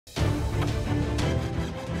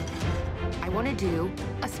want to do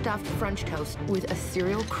a stuffed French toast with a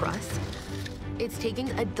cereal crust. It's taking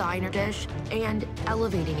a diner dish and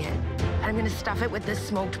elevating it. I'm going to stuff it with this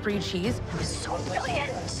smoked brie cheese. It was so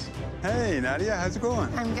brilliant. Hey, Nadia, how's it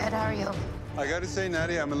going? I'm good. How are you? I got to say,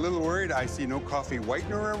 Nadia, I'm a little worried. I see no coffee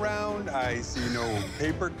whitener around. I see no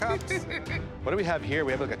paper cups. What do we have here?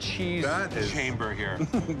 We have like a cheese chamber here.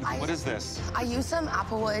 What is this? I used some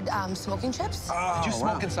Applewood smoking chips. Did you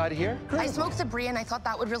smoke inside of here? I smoked the brie, and I thought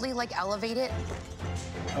that would really, like, elevate it.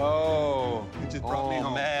 Oh, you just brought me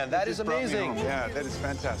home. Oh, man, that is amazing. Yeah, that is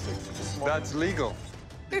fantastic. That's legal.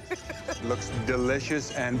 Looks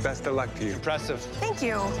delicious, and best of luck to you. Impressive. Thank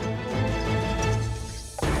you.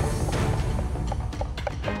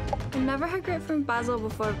 I've never had grapefruit basil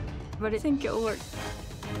before, but I think it'll work.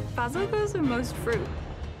 Basil goes with most fruit.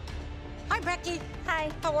 Hi, Becky. Hi.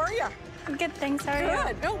 How are you? I'm good, thanks. How are you?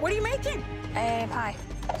 Good. Oh, what are you making? A pie.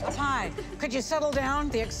 A pie. Could you settle down?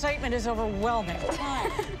 The excitement is overwhelming. Pie.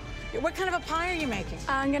 What kind of a pie are you making?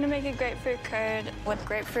 I'm gonna make a grapefruit curd with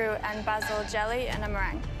grapefruit and basil jelly and a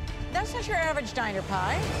meringue. That's not your average diner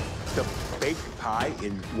pie. To bake pie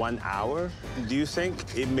in 1 hour, do you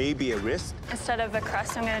think it may be a risk? Instead of a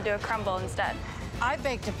crust, I'm gonna do a crumble instead. I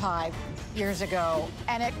baked a pie years ago,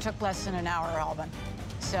 and it took less than an hour, Alvin.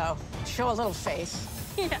 So, show a little face.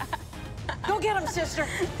 Yeah. Go get him, sister.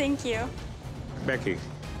 Thank you. Becky,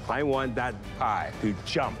 I want that pie to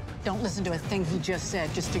jump. Don't listen to a thing he just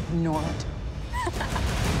said. Just ignore it.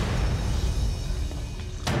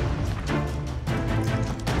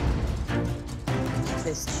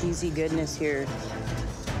 This cheesy goodness here.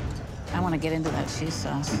 I want to get into that cheese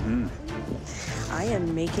sauce. I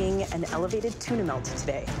am making an elevated tuna melt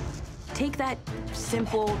today. Take that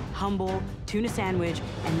simple, humble tuna sandwich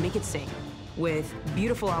and make it sing. With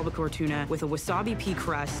beautiful albacore tuna, with a wasabi pea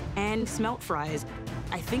crust, and smelt fries.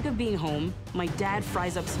 I think of being home. My dad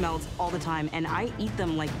fries up smelts all the time, and I eat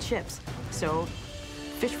them like chips. So,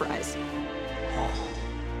 fish fries.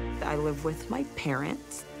 I live with my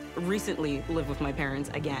parents. Recently live with my parents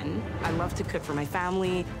again. I love to cook for my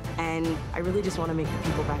family, and I really just want to make the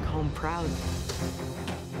people back home proud.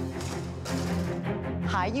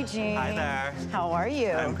 Hi, Eugene. Hi there. How are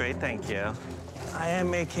you? I'm great, thank you. I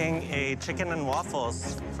am making a chicken and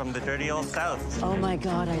waffles from the dirty old South. Oh my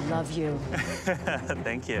God, I love you.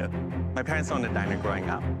 Thank you. My parents owned a diner growing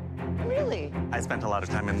up. Really? I spent a lot of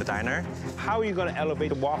time in the diner. How are you going to elevate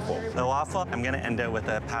the waffle? The waffle, I'm going to end it with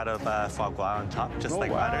a pat of foie gras on top, just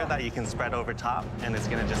like butter that you can spread over top, and it's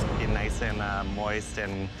going to just be nice and moist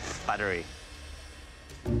and buttery.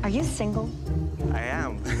 Are you single? I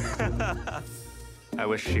am. I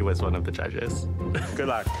wish she was one of the judges. Good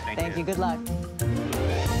luck. Thank you. Good luck.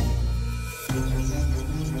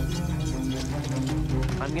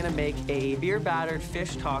 I'm gonna make a beer-battered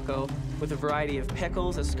fish taco with a variety of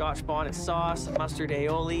pickles, a Scotch bonnet sauce, mustard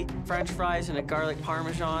aioli, French fries, and a garlic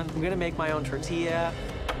parmesan. I'm gonna make my own tortilla.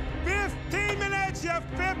 15 minutes! You have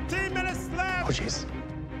 15 minutes left! Oh, jeez.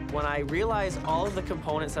 When I realize all of the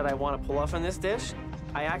components that I want to pull off in this dish,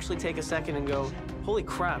 I actually take a second and go, holy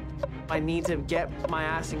crap, I need to get my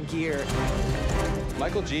ass in gear.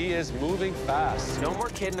 Michael G is moving fast. No more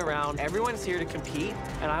kidding around. Everyone's here to compete,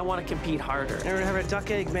 and I want to compete harder. Ever had a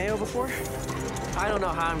duck egg mayo before? I don't know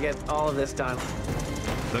how I'm getting all of this done.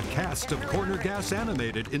 The cast of Corner Gas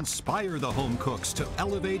Animated inspire the home cooks to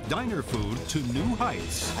elevate diner food to new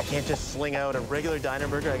heights. I can't just sling out a regular diner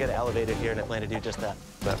burger. I got to elevate it here in Atlanta to do just that.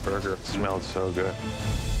 That burger smelled so good.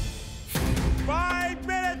 5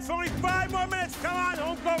 minutes! Only 5 more minutes! Come on,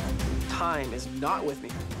 home cook! Time is not with me.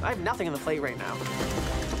 I have nothing on the plate right now.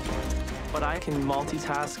 But I can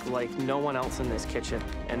multitask like no one else in this kitchen,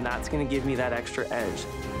 and that's gonna give me that extra edge.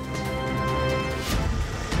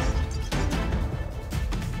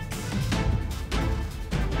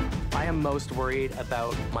 I am most worried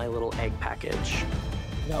about my little egg package.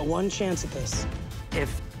 You got one chance at this.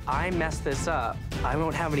 If I mess this up, I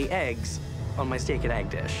won't have any eggs on my steak and egg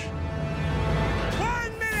dish.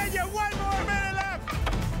 1 minute! You have 1 more minute left!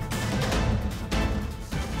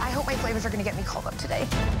 I hope my flavors are going to get me called up today.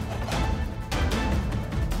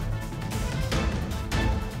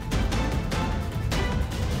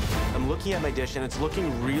 I'm looking at my dish, and it's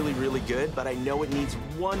looking really, really good, but I know it needs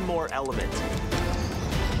one more element.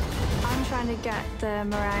 I'm trying to get the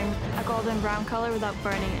meringue a golden brown color without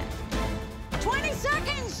burning it. 20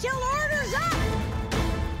 seconds till order's up!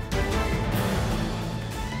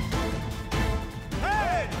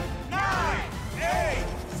 10, 9, 8,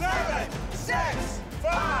 7, 6,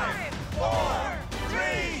 5, 4,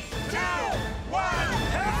 3, 2, 1.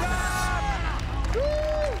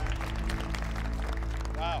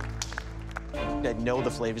 I know the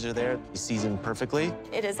the flavors are there. You season perfectly.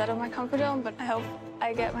 It is out of my comfort zone, but I hope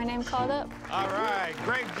I get my name called up. All right,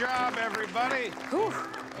 great job, everybody. Whew.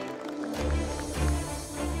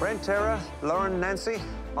 Brent, Tara, Lauren, Nancy,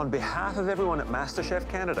 on behalf of everyone at MasterChef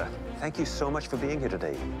Canada, thank you so much for being here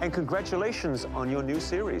today. And congratulations on your new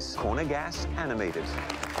series, Corner Gas Animated.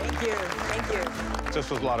 Thank you. Thank you. This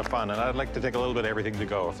was a lot of fun, and I'd like to take a little bit of everything to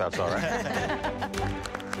go, if that's all right.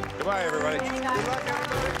 Goodbye, everybody. Good luck,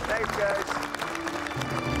 everybody. Thanks, guys.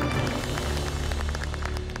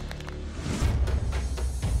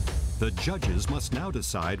 The judges must now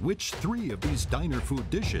decide which 3 of these diner food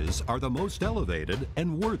dishes are the most elevated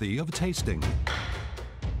and worthy of tasting.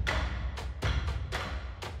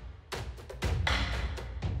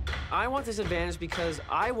 I want this advantage because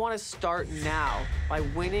I want to start now by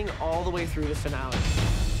winning all the way through the finale.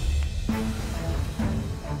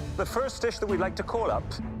 The first dish that we'd like to call up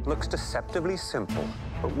looks deceptively simple,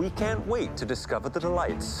 but we can't wait to discover the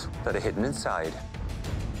delights that are hidden inside.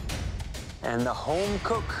 And the home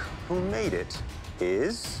cook who made it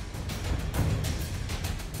is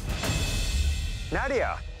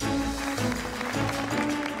Nadia.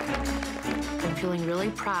 I'm feeling really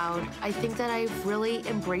proud. I think that I've really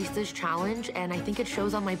embraced this challenge, and I think it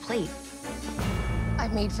shows on my plate.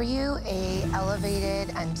 I've made for you a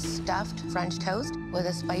elevated and stuffed French toast with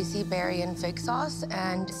a spicy berry and fig sauce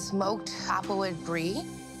and smoked applewood brie.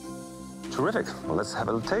 Terrific. Well, let's have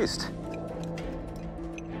a little taste.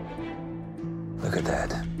 Look at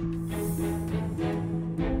that. You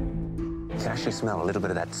can actually smell a little bit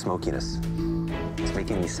of that smokiness. It's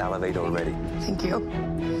making me salivate already. Thank you.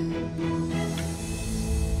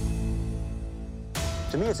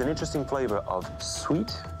 To me, it's an interesting flavor of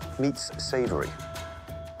sweet meets savory.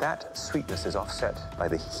 That sweetness is offset by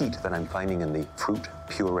the heat that I'm finding in the fruit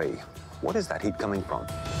puree. What is that heat coming from?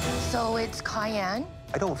 So it's cayenne.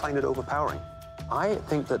 I don't find it overpowering. I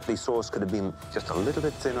think that the sauce could have been just a little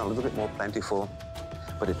bit thinner, a little bit more plentiful,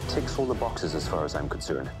 but it ticks all the boxes as far as I'm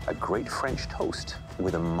concerned. A great French toast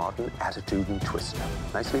with a modern attitude and twist.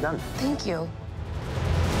 Nicely done. Thank you.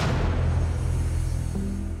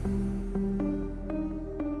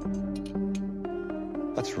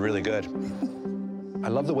 That's really good. I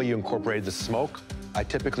love the way you incorporated the smoke. I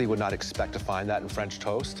typically would not expect to find that in French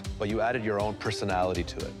toast, but you added your own personality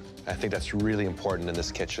to it. I think that's really important in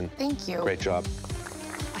this kitchen. Thank you. Great job.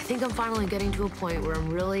 I think I'm finally getting to a point where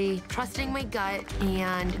I'm really trusting my gut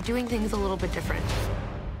and doing things a little bit different.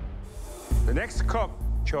 The next cook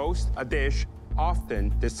chose a dish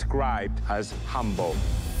often described as humble.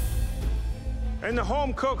 And the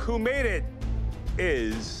home cook who made it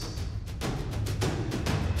is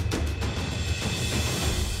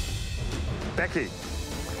Becky.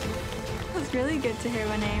 It's really good to hear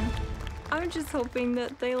my name. I'm just hoping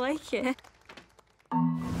that they like it.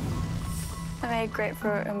 I made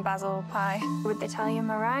grapefruit and basil pie with Italian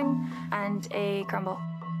meringue and a crumble.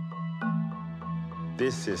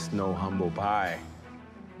 This is no humble pie.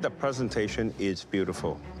 The presentation is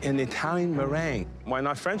beautiful. An Italian meringue. Why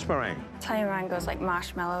not French meringue? Italian meringue goes like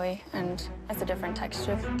marshmallowy and has a different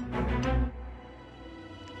texture.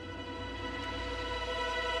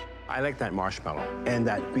 I like that marshmallow and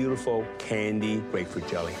that beautiful candy grapefruit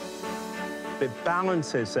jelly. It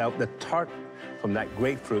balances out the tart from that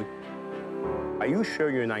grapefruit. Are you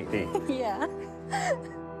sure you're 19? Yeah.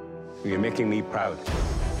 You're making me proud.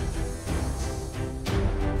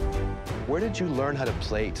 Where did you learn how to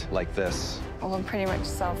plate like this? Well, I'm pretty much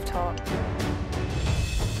self-taught.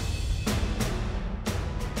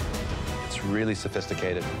 It's really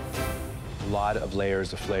sophisticated. A lot of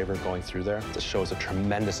layers of flavor going through there. This shows a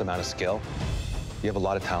tremendous amount of skill. You have a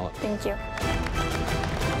lot of talent. Thank you.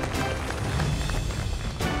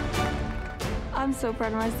 I'm so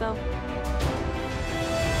proud of myself.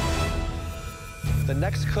 The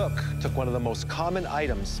next cook took one of the most common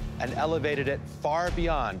items and elevated it far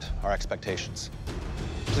beyond our expectations.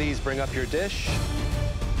 Please bring up your dish.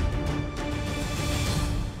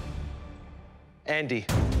 Andy.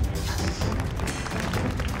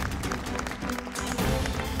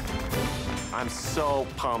 I'm so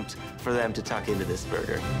pumped for them to tuck into this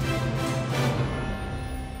burger.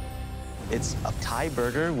 It's a Thai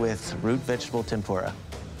burger with root vegetable tempura.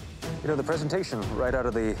 You know, the presentation right out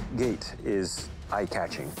of the gate is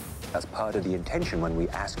eye-catching. That's part of the intention when we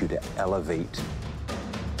ask you to elevate.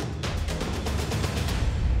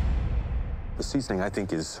 The seasoning, I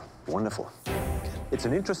think, is wonderful. It's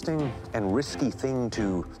an interesting and risky thing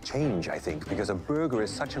to change, I think, because a burger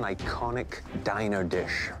is such an iconic diner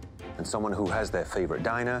dish. And someone who has their favorite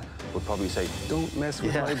diner would probably say, don't mess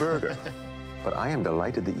with my burger. But I am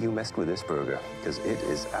delighted that you messed with this burger, because it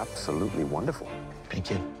is absolutely wonderful. Thank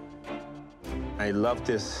you. I love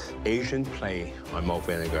this Asian play on malt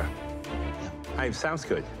vinegar. It sounds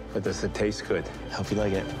good, but does it taste good? Hope you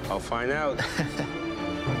like it. I'll find out.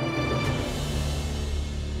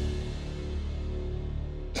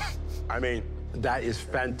 I mean, that is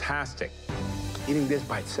fantastic. Eating this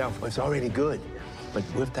by itself was already good, but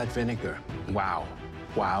with that vinegar, wow,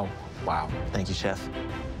 wow, wow. Thank you, Chef.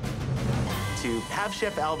 To have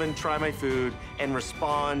Chef Alvin try my food and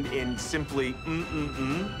respond in simply,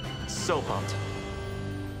 so pumped.